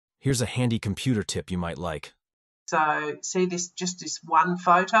Here's a handy computer tip you might like. So see just this one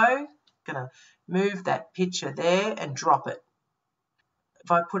photo? Gonna move that picture there and drop it.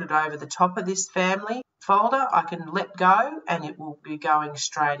 If I put it over the top of this family folder, I can let go and it will be going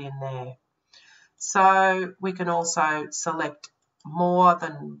straight in there. So we can also select more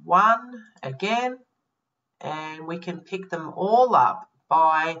than one again, and we can pick them all up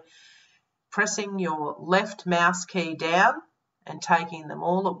by pressing your left mouse key down and taking them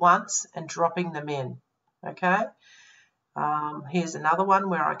all at once and dropping them in. Okay. Here's another one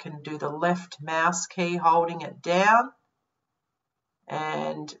where I can do the left mouse key holding it down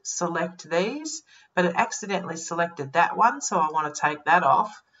and select these, but it accidentally selected that one, so I want to take that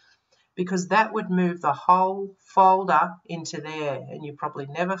off because that would move the whole folder into there and you probably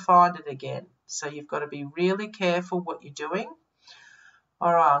never find it again. So you've got to be really careful what you're doing.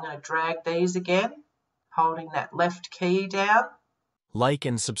 All right, I'm going to drag these again, holding that left key down. Like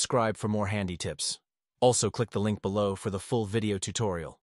and subscribe for more handy tips. Also click the link below for the full video tutorial.